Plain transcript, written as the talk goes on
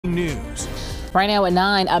News. Right now at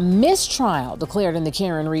 9, a mistrial declared in the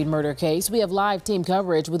Karen Reed murder case. We have live team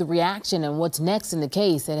coverage with a reaction and what's next in the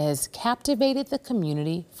case that has captivated the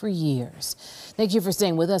community for years. Thank you for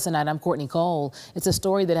staying with us tonight. I'm Courtney Cole. It's a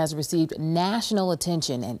story that has received national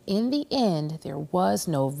attention, and in the end, there was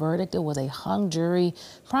no verdict. It was a hung jury,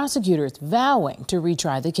 prosecutors vowing to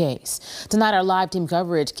retry the case. Tonight, our live team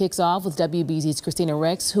coverage kicks off with WBZ's Christina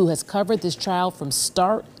Rex, who has covered this trial from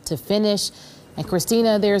start to finish. And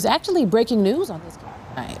Christina, there's actually breaking news on this case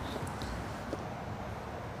tonight.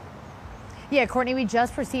 Yeah, Courtney, we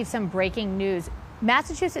just received some breaking news.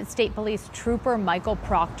 Massachusetts State Police Trooper Michael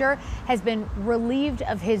Proctor has been relieved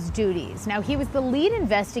of his duties. Now, he was the lead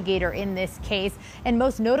investigator in this case, and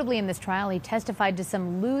most notably in this trial, he testified to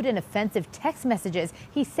some lewd and offensive text messages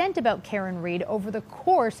he sent about Karen Reed over the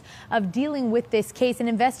course of dealing with this case and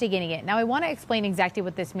investigating it. Now, I want to explain exactly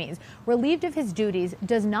what this means. Relieved of his duties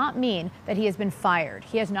does not mean that he has been fired.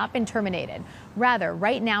 He has not been terminated. Rather,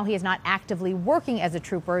 right now, he is not actively working as a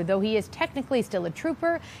trooper, though he is technically still a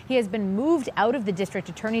trooper. He has been moved out of the District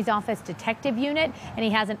Attorney's Office Detective Unit, and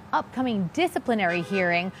he has an upcoming disciplinary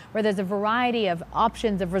hearing where there's a variety of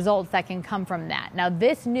options of results that can come from that. Now,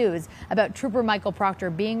 this news about Trooper Michael Proctor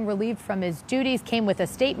being relieved from his duties came with a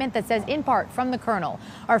statement that says, in part, from the Colonel,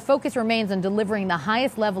 our focus remains on delivering the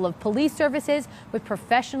highest level of police services with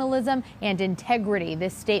professionalism and integrity.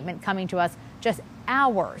 This statement coming to us just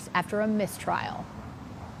hours after a mistrial.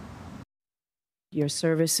 Your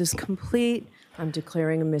service is complete. I'm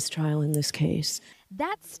declaring a mistrial in this case.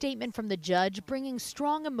 That statement from the judge bringing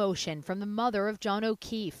strong emotion from the mother of John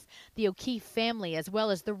O'Keefe. The O'Keefe family, as well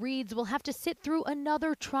as the Reeds, will have to sit through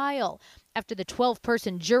another trial after the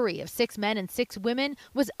 12-person jury of 6 men and 6 women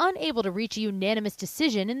was unable to reach a unanimous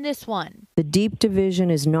decision in this one. The deep division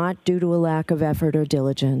is not due to a lack of effort or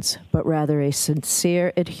diligence, but rather a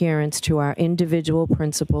sincere adherence to our individual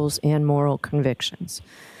principles and moral convictions.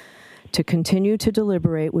 To continue to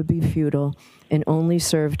deliberate would be futile and only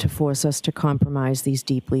serve to force us to compromise these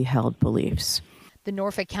deeply held beliefs. The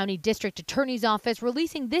Norfolk County District Attorney's Office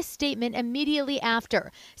releasing this statement immediately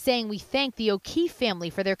after, saying we thank the O'Keefe family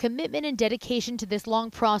for their commitment and dedication to this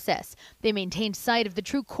long process. They maintained sight of the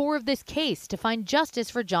true core of this case to find justice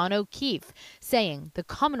for John O'Keefe, saying the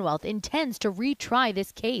Commonwealth intends to retry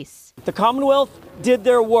this case. The Commonwealth did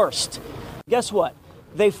their worst. Guess what?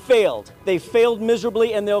 They failed. They failed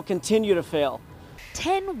miserably, and they'll continue to fail.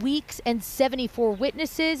 10 weeks and 74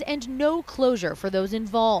 witnesses and no closure for those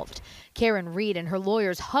involved. Karen Reed and her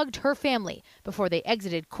lawyers hugged her family before they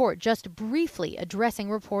exited court, just briefly addressing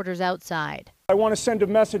reporters outside. I want to send a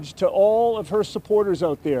message to all of her supporters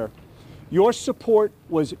out there. Your support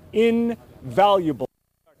was invaluable.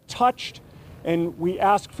 Touched, and we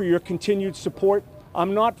ask for your continued support.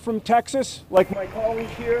 I'm not from Texas like my colleague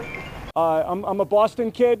here. I'm a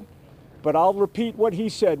Boston kid, but I'll repeat what he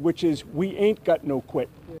said, which is we ain't got no quit.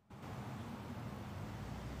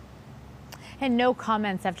 And no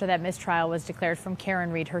comments after that mistrial was declared from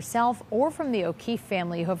Karen Reed herself or from the O'Keefe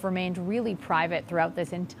family, who have remained really private throughout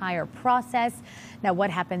this entire process. Now, what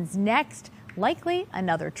happens next? Likely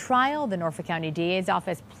another trial. The Norfolk County DA's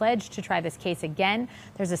office pledged to try this case again.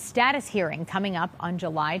 There's a status hearing coming up on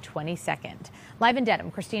July 22nd. Live in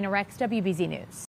Dedham, Christina Rex, WBZ News.